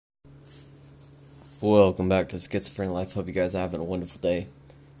Welcome back to Schizophrenic Life. Hope you guys are having a wonderful day.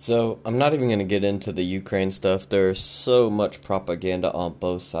 So, I'm not even going to get into the Ukraine stuff. There's so much propaganda on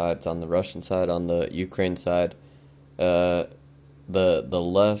both sides, on the Russian side, on the Ukraine side. Uh, the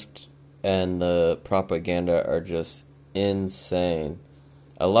left and the propaganda are just insane.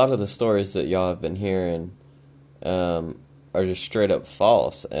 A lot of the stories that y'all have been hearing are just straight up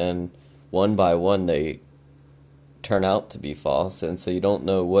false, and one by one they turn out to be false, and so you don't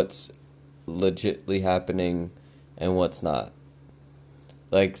know what's legitly happening and what's not.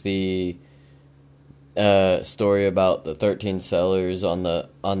 Like the story about the 13 sailors on the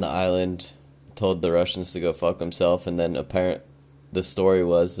island told the Russians to go fuck themselves, and then the story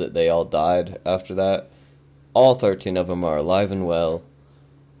was that they all died after that. All 13 of them are alive and well.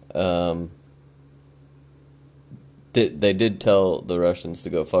 They did tell the Russians to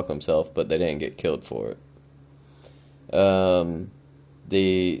go fuck themselves, but they didn't get killed for it.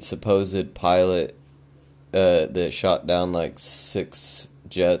 The supposed pilot that shot down like 6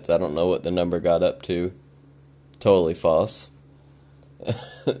 jets, I don't know what the number got up to. Totally false.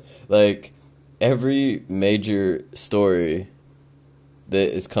 Like, every major story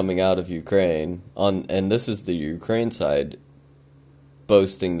that is coming out of Ukraine, and this is the Ukraine side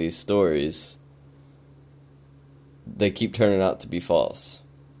boasting these stories, they keep turning out to be false.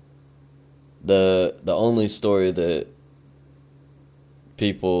 The only story that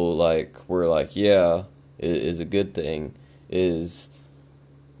people were like, yeah, is a good thing, is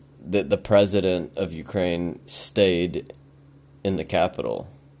that the president of Ukraine stayed in the capital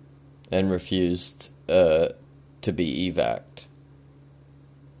and refused to be evac'd.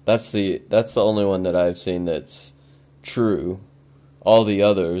 That's the only one that I've seen that's true. All the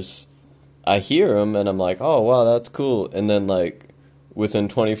others, I hear them and I'm like, oh wow, that's cool, and then like within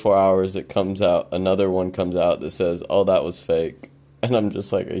 24 hours it comes out, another one comes out that says, oh, that was fake. And I'm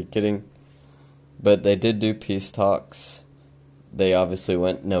just like, are you kidding? But they did do peace talks. They obviously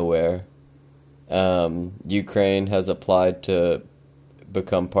went nowhere. Ukraine has applied to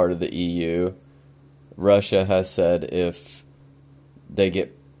become part of the EU. Russia has said if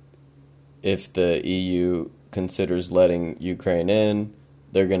the EU considers letting Ukraine in,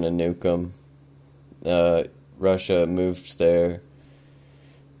 they're going to nuke them. Russia moved their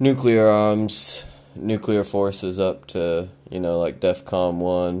nuclear forces up to, like DEFCON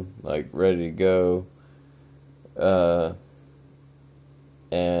 1, like ready to go.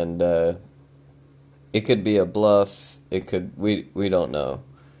 And it could be a bluff. It could, we don't know.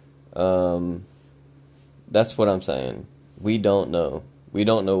 That's what I'm saying. We don't know. We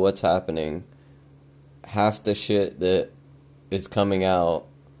don't know what's happening. Half the shit that is coming out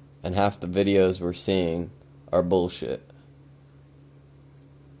and half the videos we're seeing are bullshit.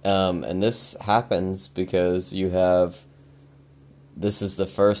 And this happens because this is the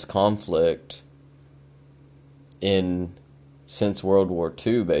first conflict since World War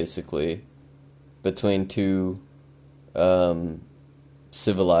II, basically, between two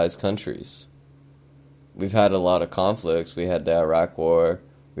civilized countries. We've had a lot of conflicts. We had the Iraq War,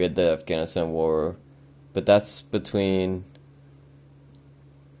 we had the Afghanistan War, but that's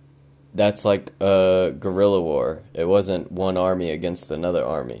like a guerrilla war. It wasn't one army against another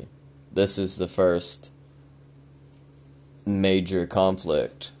army. This is the first major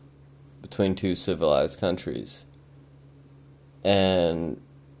conflict between two civilized countries, and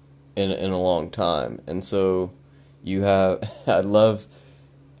in a long time. And so you have, I've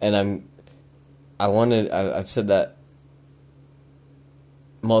said that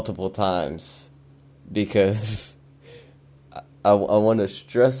multiple times because I want to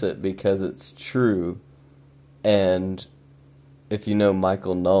stress it because it's true. And if you know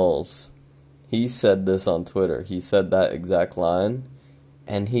Michael Knowles, he said this on Twitter. He said that exact line,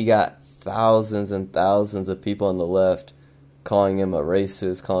 and he got thousands and thousands of people on the left calling him a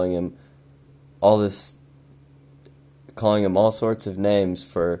racist, calling him all sorts of names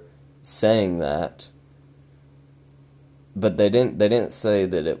for saying that. But they didn't say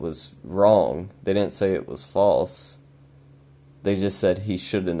that it was wrong. They didn't say it was false. They just said he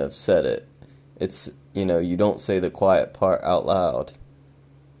shouldn't have said it. It's, you don't say the quiet part out loud.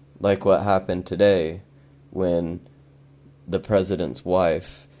 Like what happened today when the president's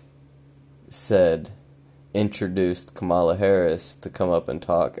wife introduced Kamala Harris to come up and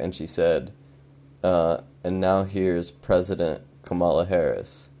talk, and she said, and now here's President Kamala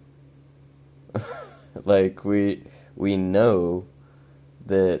Harris. Like, we know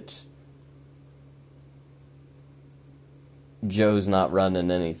that Joe's not running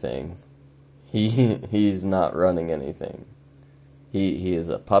anything. He's not running anything. He is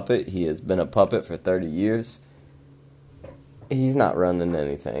a puppet. He has been a puppet for 30 years. He's not running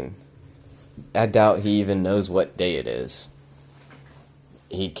anything. I doubt he even knows what day it is.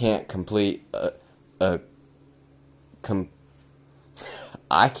 He can't complete a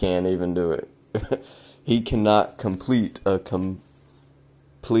I can't even do it. He cannot complete a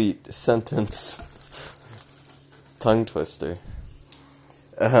complete sentence. Tongue twister.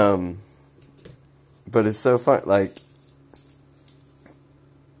 But it's so fun. Like,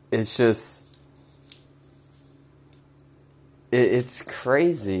 it's just, it's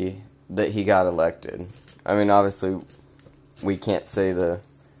crazy that he got elected. I mean, obviously, we can't say the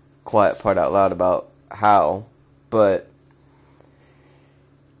quiet part out loud about how, but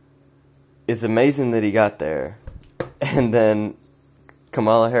it's amazing that he got there. And then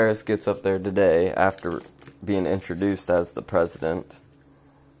Kamala Harris gets up there today after being introduced as the president,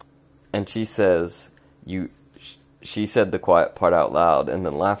 and she says, she said the quiet part out loud and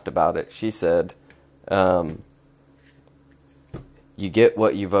then laughed about it. She said, you get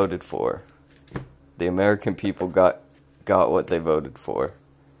what you voted for. The American people got what they voted for.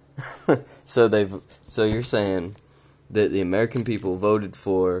 So you're saying that the American people voted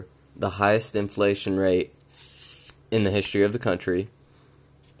for the highest inflation rate in the history of the country,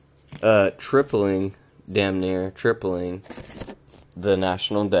 damn near tripling the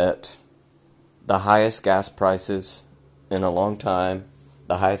national debt, the highest gas prices in a long time,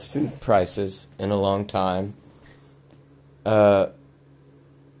 the highest food prices in a long time, on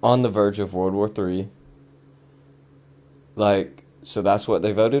the verge of World War III. Like, so that's what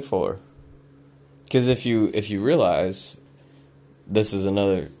they voted for. Because if you realize, this is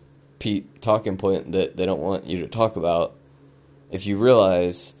another talking point that they don't want you to talk about. If you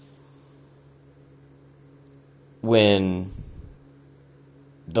realize, when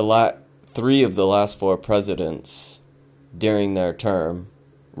three of the last four presidents during their term,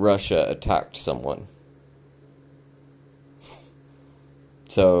 Russia attacked someone.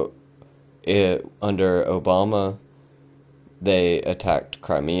 So, under Obama, they attacked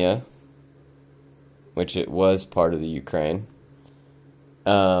Crimea, which it was part of the Ukraine.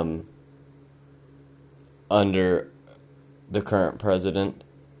 Under the current president,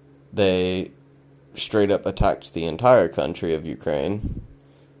 they straight up attacked the entire country of Ukraine.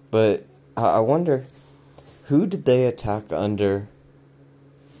 But I wonder, who did they attack under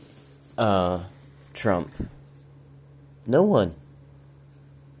Trump? No one.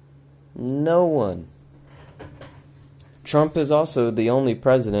 No one. Trump is also the only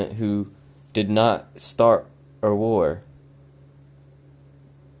president who did not start a war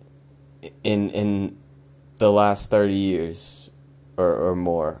in the last 30 years or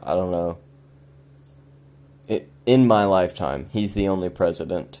more. I don't know. In my lifetime, he's the only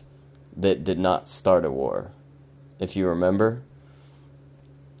president that did not start a war. If you remember,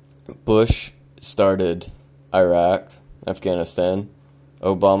 Bush started Iraq, Afghanistan.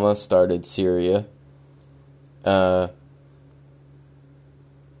 Obama started Syria.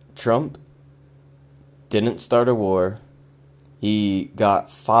 Trump didn't start a war. He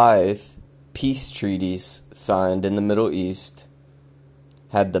got 5 peace treaties signed in the Middle East.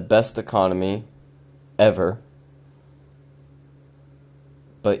 Had the best economy ever.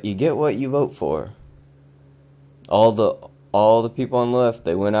 But you get what you vote for. All the people on the left,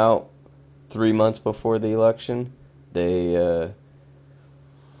 they went out 3 months before the election. They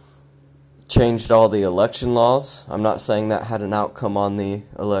changed all the election laws. I'm not saying that had an outcome on the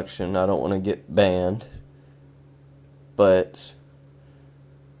election. I don't want to get banned. But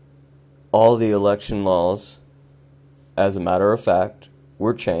all the election laws, as a matter of fact,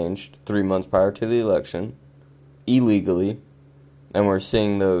 were changed 3 months prior to the election, illegally. And we're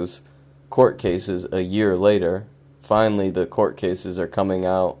seeing those court cases a year later. Finally, the court cases are coming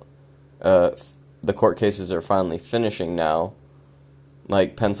out. The court cases are finally finishing now.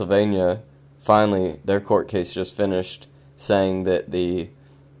 Like Pennsylvania, finally, their court case just finished, saying that the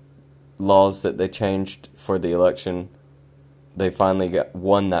laws that they changed for the election, they finally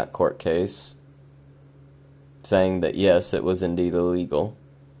won that court case, saying that yes, it was indeed illegal.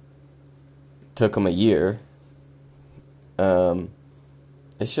 Took them a year.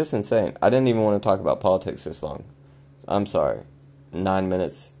 It's just insane. I didn't even want to talk about politics this long. I'm sorry. 9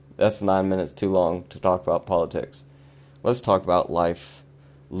 minutes. That's 9 minutes too long to talk about politics. Let's talk about life,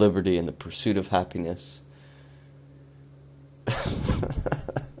 liberty, and the pursuit of happiness.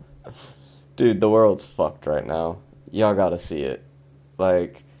 Dude, the world's fucked right now. Y'all gotta see it.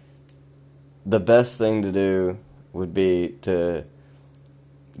 Like, the best thing to do would be to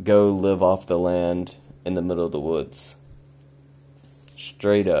go live off the land in the middle of the woods.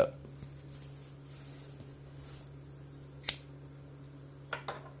 Straight up.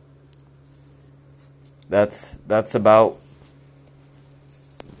 That's about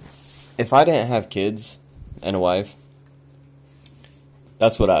if I didn't have kids and a wife,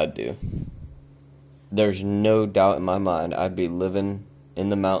 that's what I'd do. There's no doubt in my mind I'd be living in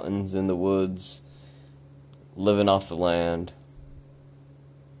the mountains, in the woods, living off the land.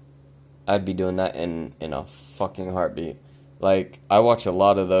 I'd be doing that in a fucking heartbeat. Like, I watch a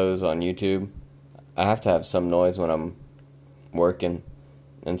lot of those on YouTube. I have to have some noise when I'm working.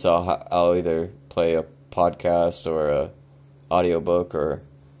 And so I'll either play a podcast or a audiobook, or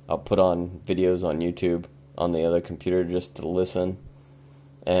I'll put on videos on YouTube on the other computer just to listen.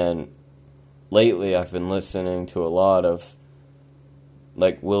 And lately I've been listening to a lot of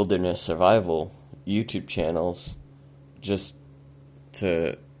like wilderness survival YouTube channels just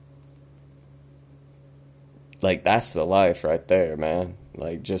to, like, that's the life right there, man.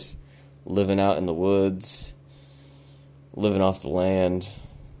 Like, just living out in the woods, living off the land,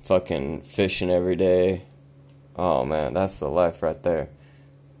 fucking fishing every day. Oh, man, that's the life right there.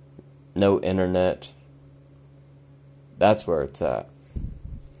 No internet. That's where it's at.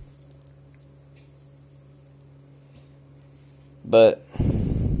 But,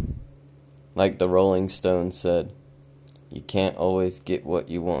 like the Rolling Stones said, you can't always get what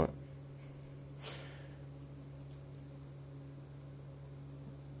you want.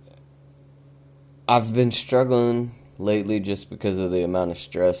 I've been struggling lately just because of the amount of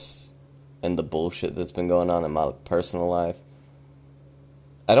stress and the bullshit that's been going on in my personal life.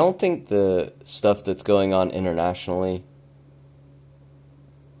 I don't think the stuff that's going on internationally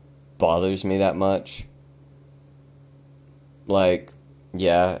bothers me that much. Like,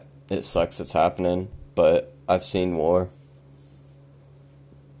 yeah, it sucks it's happening, but I've seen war.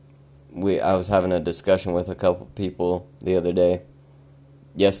 I was having a discussion with a couple people the other day,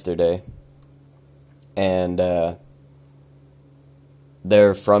 yesterday, and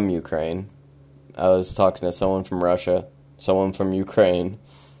they're from Ukraine. I was talking to someone from Russia, someone from Ukraine,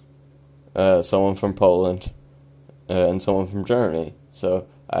 someone from Poland, and someone from Germany. So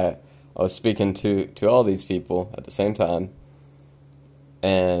I was speaking to all these people at the same time,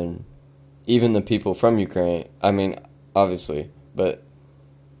 and even the people from Ukraine, I mean, obviously, but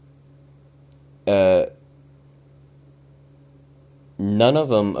none of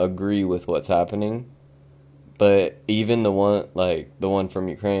them agree with what's happening. But even the one from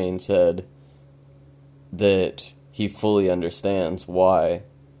Ukraine said that he fully understands why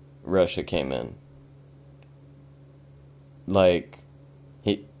Russia came in. Like,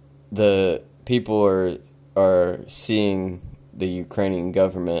 the people are seeing the Ukrainian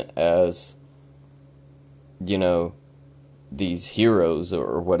government as, you know, these heroes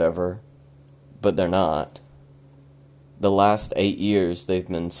or whatever, but they're not. The last 8 years they've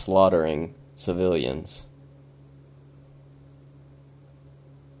been slaughtering civilians.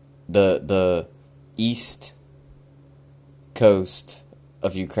 The east coast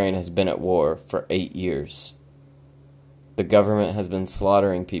of Ukraine has been at war for 8 years. The government has been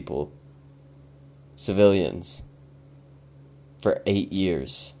slaughtering people, civilians, for 8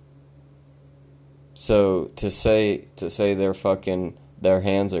 years. So to say their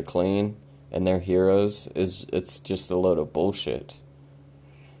hands are clean and they're heroes it's just a load of bullshit.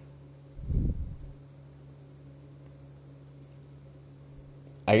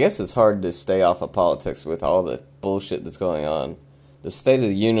 I guess it's hard to stay off of politics with all the bullshit that's going on. The State of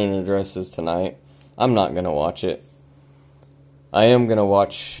the Union address is tonight. I'm not going to watch it. I am going to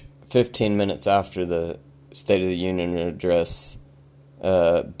watch 15 minutes after the State of the Union address.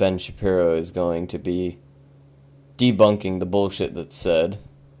 Ben Shapiro is going to be debunking the bullshit that's said.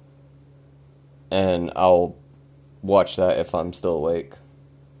 And I'll watch that if I'm still awake.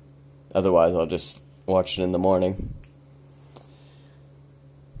 Otherwise, I'll just watch it in the morning.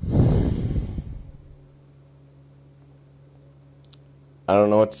 I don't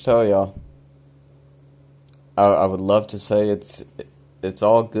know what to tell y'all. I would love to say it's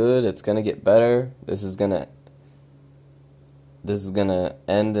all good. It's gonna get better. This is gonna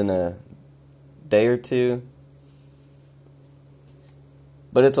end in a day or two.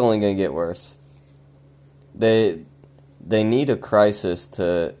 But it's only gonna get worse. They need a crisis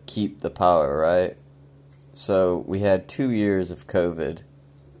to keep the power, right? So we had 2 years of COVID,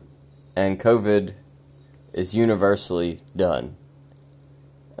 and COVID is universally done.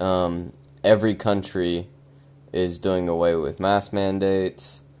 Every country is doing away with mask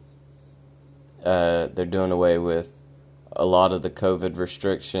mandates. They're doing away with a lot of the COVID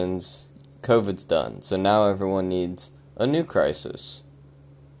restrictions. COVID's done. So now everyone needs a new crisis.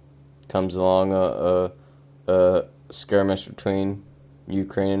 Comes along a skirmish between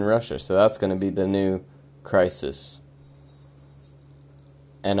Ukraine and Russia. So that's going to be the new crisis.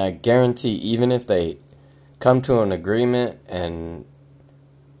 And I guarantee even if they come to an agreement and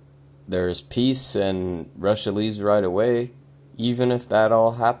there's peace and Russia leaves right away, even if that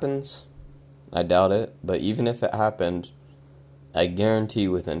all happens, I doubt it, but even if it happened, I guarantee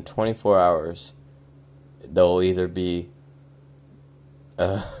within 24 hours, there'll either be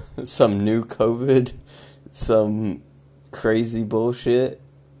some new COVID, some crazy bullshit,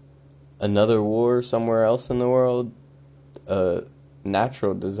 another war somewhere else in the world, a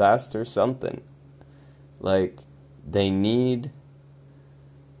natural disaster, something. Like, they need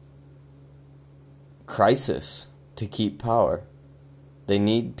crisis to keep power. They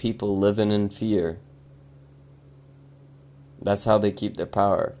need people living in fear. That's how they keep their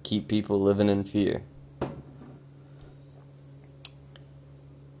power. Keep people living in fear.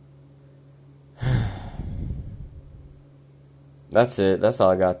 That's it. That's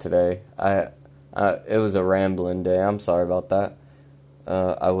all I got today. It was a rambling day. I'm sorry about that.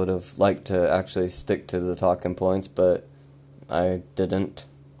 I would have liked to actually stick to the talking points, but I didn't.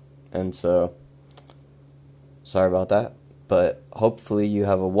 And so, sorry about that. But hopefully you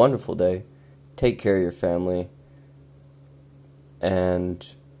have a wonderful day. Take care of your family. And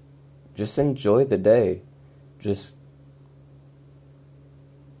just enjoy the day.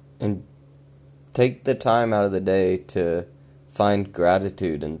 And take the time out of the day to find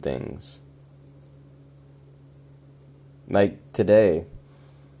gratitude in things. Like today,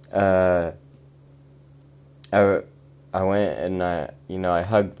 I went and I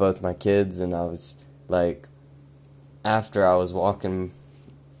hugged both my kids, and I was like, after I was walking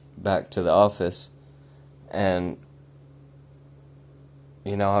back to the office, and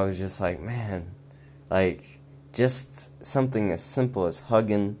I was just like, man, like, just something as simple as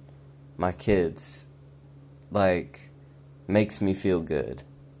hugging my kids, like, makes me feel good.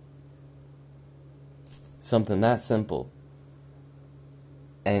 Something that simple.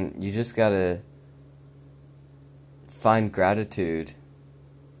 And you just gotta find gratitude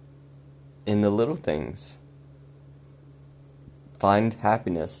in the little things. Find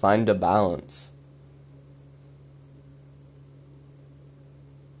happiness. Find a balance.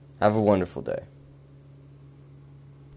 Have a wonderful day.